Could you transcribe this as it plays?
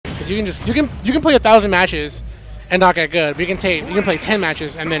because you can play 1,000 matches and not get good, but you can play 10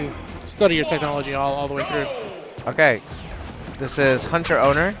 matches and then study your technology all the way through. Okay, this is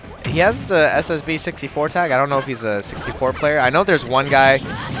Hunterowner. He has the SSB 64 tag. I don't know if he's a 64 player. I know there's one guy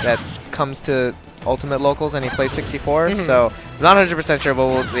that comes to Ultimate Locals and he plays 64, so not 100% sure, but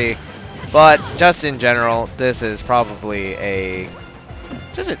we'll see. But just in general, this is probably a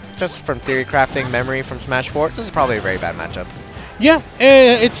just from theory crafting memory from Smash 4. This is probably a very bad matchup. Yeah,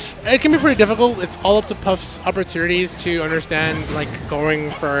 it can be pretty difficult. It's all up to Puff's opportunities to understand like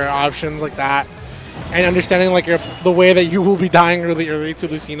going for options like that. And understanding like the way that you will be dying really early to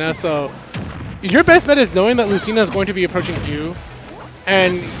Lucina. So your best bet is knowing that Lucina is going to be approaching you.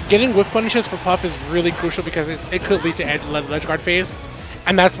 And getting whiff punishes for Puff is really crucial because it could lead to ledge guard phase.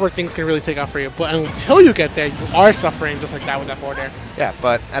 And that's where things can really take off for you. But until you get there, you are suffering just like that with that forward air. Yeah,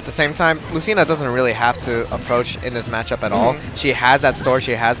 but at the same time, Lucina doesn't really have to approach in this matchup at all. She has that sword,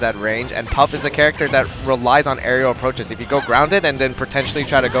 she has that range, and Puff is a character that relies on aerial approaches. If you go grounded and then potentially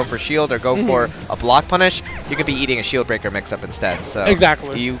try to go for shield or go for a block punish, you could be eating a shield breaker mix-up instead. So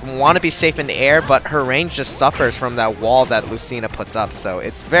exactly. You want to be safe in the air, but her range just suffers from that wall that Lucina puts up. So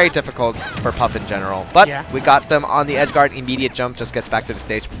it's very difficult for Puff in general. But we got them on the edge guard. Immediate jump just gets back to the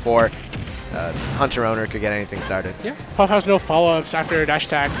stage before Hunterowner could get anything started. Yeah, Puff has no follow-ups after a dash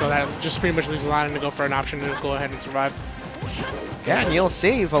tag, so that just pretty much leaves Vuhladdin to go for an option to go ahead and survive. Yeah, and you'll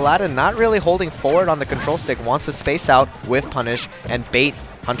see Vuhladdin not really holding forward on the control stick, wants to space out with punish and bait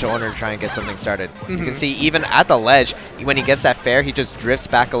Hunterowner to try and get something started. You can see even at the ledge, when he gets that fair, he just drifts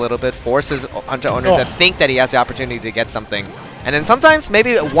back a little bit, forces Hunterowner to think that he has the opportunity to get something. And then sometimes,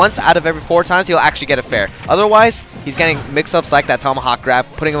 maybe once out of every 4 times, he'll actually get a fair. Otherwise, he's getting mix-ups like that tomahawk grab,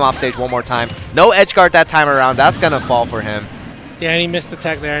 putting him off stage one more time. No edge guard that time around. That's going to fall for him. Yeah, and he missed the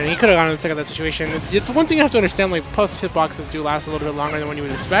tech there, and he could have gone on the tech of that situation. It's one thing you have to understand, like, Puff's hitboxes do last a little bit longer than what you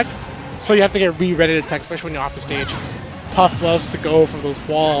would expect. So you have to get re-ready to tech, especially when you're off the stage. Puff loves to go for those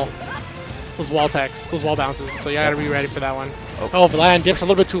wall techs, those wall bounces. So you got to be ready for that one. Oh, Vuhladdin dips a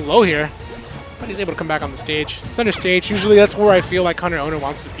little bit too low here. But he's able to come back on the stage. Center stage, usually that's where I feel like Hunterowner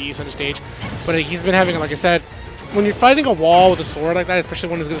wants to be, center stage. But he's been having, like I said, when you're fighting a wall with a sword like that, especially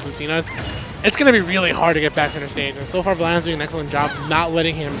one as good as Lucina's, it's going to be really hard to get back center stage. And so far, Vuhladdin's doing an excellent job not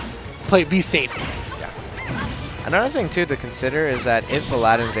letting him be safe. Yeah. Another thing, too, to consider is that if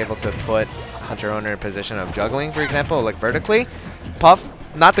Vuhladdin's able to put Hunterowner in a position of juggling, for example, like vertically, Puff,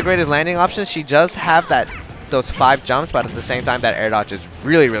 not the greatest landing option. She does have those 5 jumps, but at the same time, that air dodge is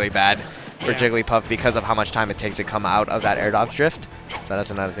really, really bad for Jigglypuff because of how much time it takes to come out of that air dodge drift. So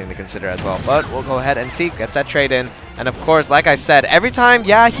that's another thing to consider as well. But we'll go ahead and see. Gets that trade in. And of course, like I said, every time,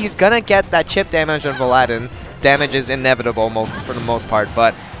 yeah, he's going to get that chip damage on Vuhladdin. Damage is inevitable for the most part.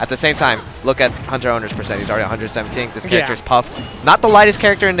 But at the same time, look at Hunterowner's percent. He's already 117. This character is Puff. Not the lightest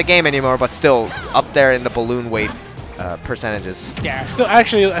character in the game anymore, but still up there in the balloon weight percentages. Yeah, still,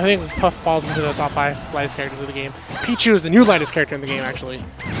 actually, I think Puff falls into the top 5 lightest characters of the game. Pichu is the new lightest character in the game, actually.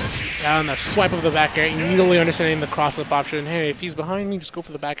 Yeah, on the swipe of the back air, immediately understanding the cross-up option. Hey, if he's behind me, just go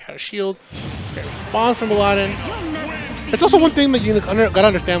for the back out of shield. Great response from Vuhladdin. It's also one thing that you gotta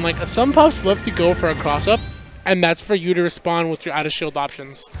understand, like, some Puffs love to go for a cross-up, and that's for you to respond with your out-of-shield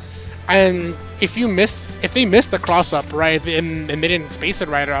options. And if they miss the cross-up, right, and they didn't space it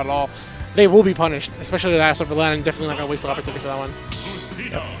right or at all, they will be punished, especially that. So Vuhladdin definitely not gonna waste the opportunity for that one.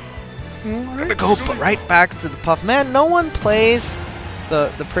 Gonna go right back to the Puff. Man, no one plays the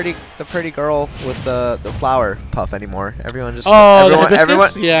pretty girl with the flower Puff anymore. Everyone just the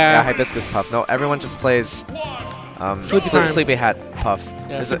hibiscus? Yeah, hibiscus Puff. No, everyone just plays Sleepy Hat Puff.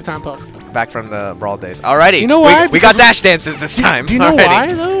 Yeah, Sleepy Time Puff. Back from the Brawl days. Alrighty. You know why? We got dash dances this time. Do you know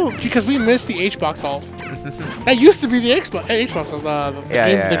why though? Because we missed the H-box ult. That used to be the H-box ult,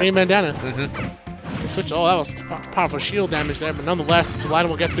 the green bandana. Switch. Oh, that was powerful shield damage there, but nonetheless, Vuhladdin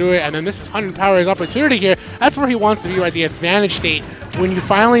will get through it, and then this is Hunter's opportunity here. That's where he wants to be, right? The advantage state. When you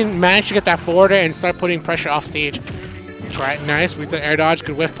finally manage to get that forward and start putting pressure off stage. Right, nice. We did air dodge,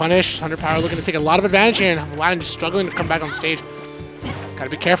 good whiff punish. Hunter looking to take a lot of advantage here, and Vuhladdin just struggling to come back on stage. Gotta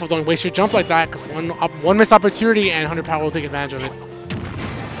be careful, don't waste your jump like that, because one missed opportunity and Hunter will take advantage of it.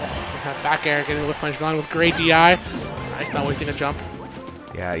 Back air, getting the whiff punish Vuhladdin with great DI. Nice, not wasting a jump.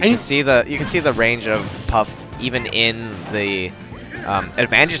 Yeah, you can see the range of Puff even in the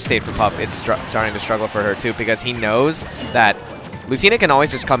advantage state for Puff. It's starting to struggle for her too, because he knows that Lucina can always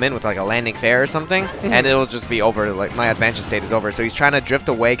just come in with like a landing fair or something, and it'll just be over. Like, my advantage state is over. So he's trying to drift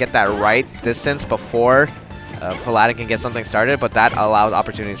away, get that right distance before Vuhladdin can get something started, but that allows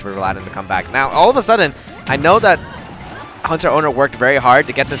opportunities for Vuhladdin to come back. Now, all of a sudden, I know that Hunterowner worked very hard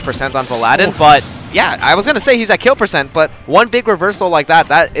to get this percent on Vuhladdin, but yeah, I was going to say he's at kill percent, but one big reversal like that,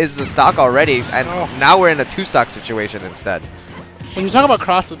 that is the stock already. And now we're in a 2-stock situation instead. When you talk about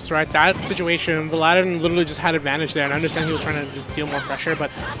cross loops, right, that situation, Vuhladdin literally just had advantage there, and I understand he was trying to just deal more pressure,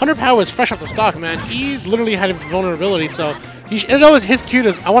 but Hunter Power was fresh off the stock, man. He literally had a vulnerability, so that was his cue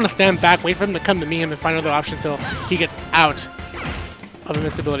to, I want to stand back, wait for him to come to me and find another option until he gets out of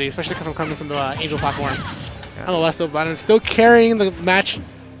invincibility, especially coming from the Angel platform. Yeah. Nonetheless, though, Vuhladdin still carrying the match.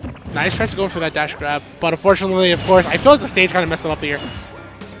 Nice tries to go for that dash grab, but unfortunately, of course, I feel like the stage kind of messed him up here.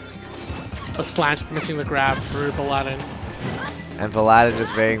 A slant, missing the grab for Vuhladdin. And Vuhladdin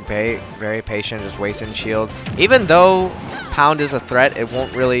just very patient, just wasting shield. Even though Pound is a threat, it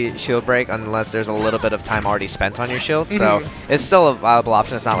won't really shield break unless there's a little bit of time already spent on your shield. So it's still a viable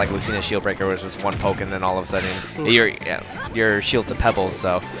option. It's not like Lucina's shield breaker, where it's just one poke and then all of a sudden your shield's a pebble.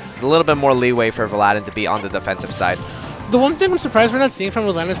 So a little bit more leeway for Vuhladdin to be on the defensive side. The one thing I'm surprised we're not seeing from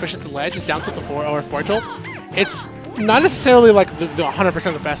Vuhladdin, especially at the ledge, is down tilt to 4 or 4 tilt. It's not necessarily like the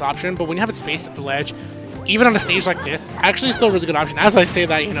 100% the best option, but when you have it spaced at the ledge, even on a stage like this, it's actually still a really good option. As I say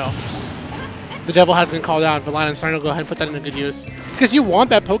that, you know, the devil has been called out. Vuhladdin's starting to go ahead and put that into good use. Because you want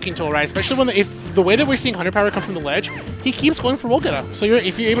that poking tool, right? Especially when if the way that we're seeing Hunter Power come from the ledge, he keeps going for roll get up. So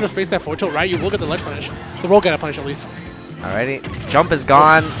if you're able to space that 4 tilt right, you will get the ledge punish. The roll get up punish at least. Alrighty, jump is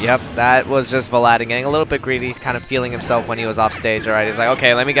gone. Yep, that was just Vuhladdin getting a little bit greedy, kind of feeling himself when he was off stage. Alright, he's like,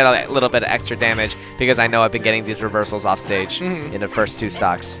 okay, let me get a little bit of extra damage because I know I've been getting these reversals off stage in the first 2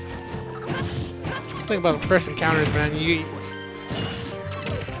 stocks. Just think about the first encounters, man.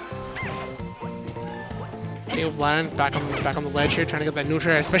 Okay, Vuhladdin back on the ledge here, trying to get that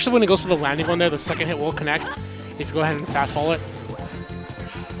neutral, especially when he goes for the landing one there. The second hit will connect if you go ahead and fast fall it.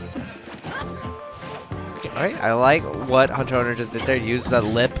 Alright, I like what Hunterowner just did there. Use the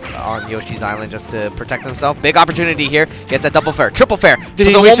lip on Yoshi's Island just to protect himself. Big opportunity here. Gets that double fair. Triple fair. Did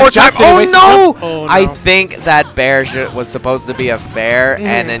he waste one more time? Oh no! I think that bear was supposed to be a fair,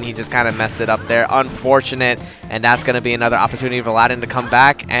 and then he just kind of messed it up there. Unfortunate. And that's going to be another opportunity for Vuhladdin to come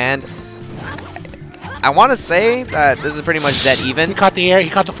back. And I want to say that this is pretty much dead even. He caught the air, he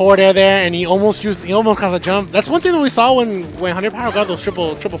caught the forward air there, and he almost caught the jump. That's one thing that we saw when Hunter Power got those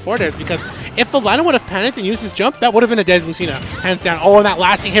triple forward airs, because if Vuhladdin would have panicked and used his jump, that would have been a dead Lucina, hands down. Oh, and that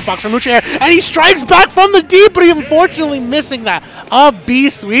lasting hitbox from neutral air, and he strikes back from the deep, but he unfortunately missing that. A B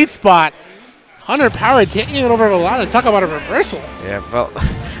sweet spot. Hunter Power taking it over Vuhladdin. Talk about a reversal. Yeah, well,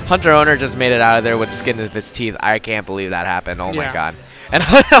 Hunterowner just made it out of there with the skin of his teeth. I can't believe that happened. Oh my god. And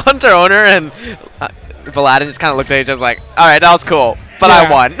Hunterowner and Vuhladdin just kind of looked at each other like, all right, that was cool, but I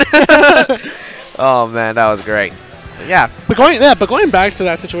won. Oh man, that was great. But yeah. But going back to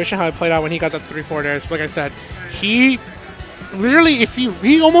that situation, how it played out when he got that 3 forward airs, like I said, he literally,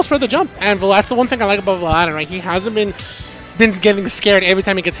 he almost spread the jump, and that's the one thing I like about Vuhladdin, right? He hasn't been getting scared every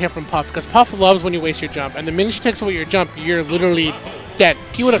time he gets hit from Puff, because Puff loves when you waste your jump, and the minute she takes away your jump, you're literally dead.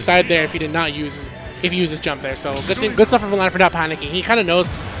 He would have died there if he did not use his jump there. So good stuff from Vuhladdin for not panicking. He kind of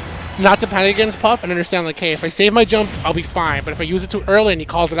knows not to panic against Puff and understand, like, hey, if I save my jump, I'll be fine. But if I use it too early and he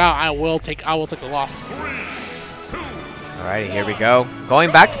calls it out, I will take the loss. Alrighty, here we go.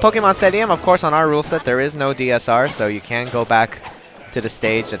 Going back to Pokemon Stadium, of course, on our rule set, there is no DSR, so you can go back to the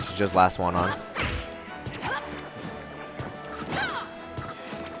stage that you just last one on.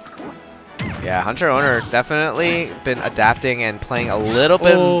 Yeah, Hunterowner definitely been adapting and playing a little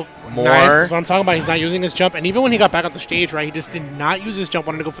bit more. Nice. That's what I'm talking about. He's not using his jump. And even when he got back on the stage, right, he just did not use his jump,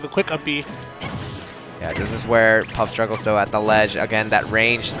 wanted to go for the quick up B. Yeah, this is where Puff struggles though at the ledge. Again, that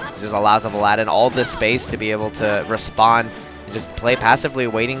range just allows Vuhladdin all this space to be able to respond and just play passively,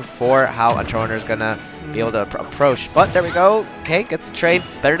 waiting for how Hunterowner is going to be able to approach. But there we go. Okay, gets the trade.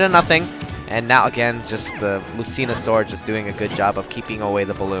 Better than nothing. And now, again, just the Lucina sword just doing a good job of keeping away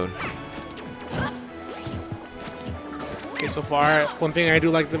the balloon. Okay, so far, one thing I do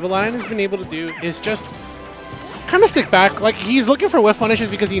like that Vuhladdin has been able to do is just kind of stick back. Like, he's looking for whiff punishes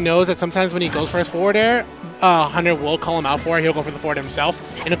because he knows that sometimes when he goes for his forward air, Hunter will call him out for it. He'll go for the forward himself,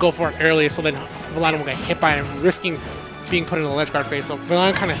 and he'll go for it early, so then Vuhladdin will get hit by it, risking being put in a ledge guard phase. So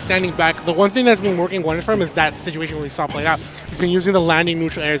Vuhladdin kind of standing back. The one thing that's been working wonders for him is that situation we saw played out. He's been using the landing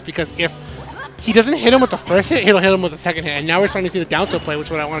neutral airs, because if he doesn't hit him with the first hit, he'll hit him with the second hit. And now we're starting to see the down tilt play, which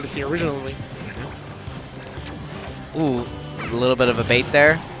is what I wanted to see originally. Ooh, a little bit of a bait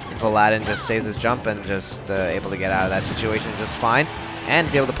there. Vuhladdin just saves his jump and just able to get out of that situation just fine. And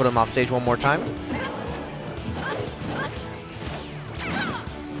is able to put him off stage one more time.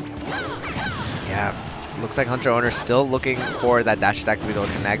 Yeah, looks like Hunterowner still looking for that dash attack to be able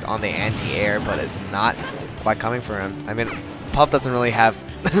to connect on the anti-air, but it's not quite coming for him. I mean, Puff doesn't really have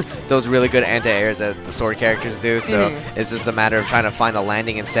those really good anti-airs that the sword characters do. So it's just a matter of trying to find the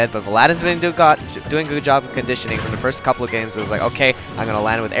landing instead. But Vuhladdin's been doing a good job of conditioning. From the first couple of games, it was like, okay, I'm gonna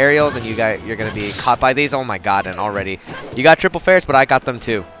land with aerials, and you're gonna be caught by these. Oh my god! And already, you got triple fairs, but I got them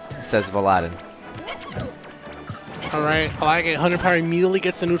too, says Vuhladdin. All right, I like it. 100 power immediately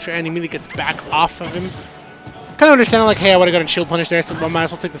gets the neutral and immediately gets back off of him. Kind of understanding, like, hey, I would have got a shield punish there, so I might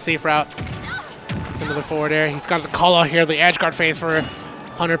as well take the safe route. It's another forward air. He's got the call out here, the edge guard phase for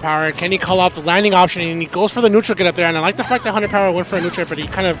 100 power. Can he call out the landing option? And he goes for the neutral get up there. And I like the fact that 100 power went for a neutral, but he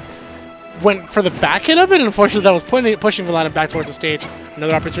kind of went for the back hit of it. And unfortunately, that was pushing Vuhladdin back towards the stage.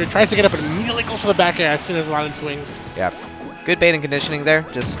 Another opportunity. Tries to get up, but immediately goes for the back air as soon as Vuhladdin swings. Yeah. Good bait and conditioning there.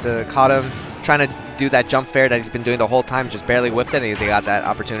 Just caught him trying to do that jump fair that he's been doing the whole time. Just barely whipped it, and he got that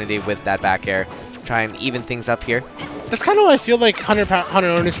opportunity with that back air. Try and even things up here. That's kind of what I feel like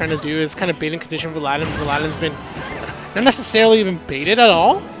Hunterowner is trying to do, is kind of bait and condition Vuhladdin. Vuhladdin's been not necessarily even baited at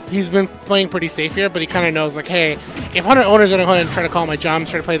all. He's been playing pretty safe here, but he kind of knows, like, hey, if Hunterowner is going to go ahead and try to call my jumps,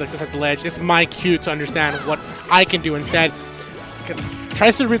 try to play like this at the ledge, it's my cue to understand what I can do instead.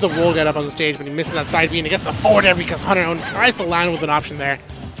 Tries to read the roll get up on the stage, but he misses that side B, and he gets the forward air because Hunterowner tries to land with an option there.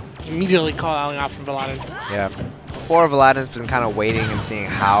 Immediately calling out from Vuhladdin. Yeah. Before, Vuhladdin's been kind of waiting and seeing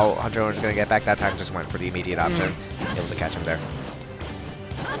how Hunterowner's going to get back. That time just went for the immediate option. Able to catch him there.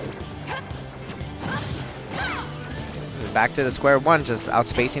 Back to the square one, just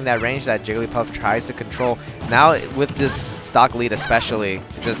outspacing that range that Jigglypuff tries to control. Now, with this stock lead especially,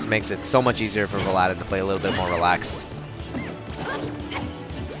 it just makes it so much easier for Vuhladdin to play a little bit more relaxed.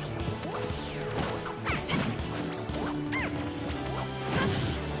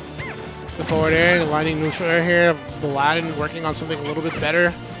 The forward air, lining neutral air here. Vuhladdin working on something a little bit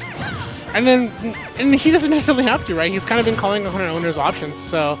better. And he doesn't necessarily have to, right? He's kind of been calling Hunterowner's options.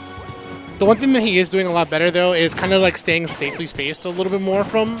 So the one thing that he is doing a lot better, though, is kind of like staying safely spaced a little bit more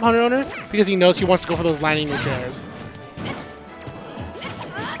from Hunterowner, because he knows he wants to go for those lining neutral airs.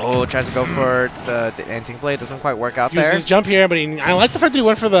 Oh, tries to go for the anti blade. Doesn't quite work out there. Uses his jump here, but I like the fact that he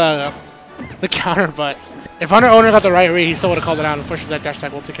went for the counter, but if Hunterowner got the right read, he still would have called it out. Unfortunately, that dash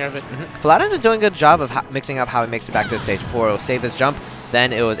tag will take care of it. Vuhladdin is doing a good job of mixing up how he makes it back to the stage. Before it was save this jump,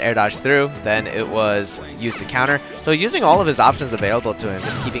 then it was air dodge through, then it was used to counter. So he's using all of his options available to him,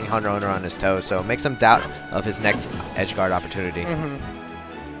 just keeping Hunterowner on his toes. So it makes him doubt of his next edge guard opportunity.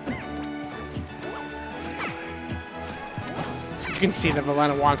 You can see that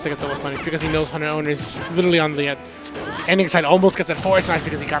Vuhladdin wants to get the whip punish because he knows Hunterowner is literally on the ending side. Almost gets that forward smash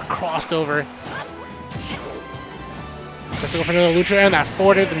because he got crossed over. Let's go for another Lucha and that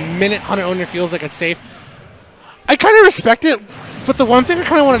forward air the minute Hunterowner feels like it's safe. I kind of respect it, but the one thing I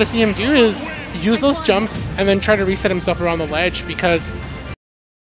kind of wanted to see him do is use those jumps and then try to reset himself around the ledge, because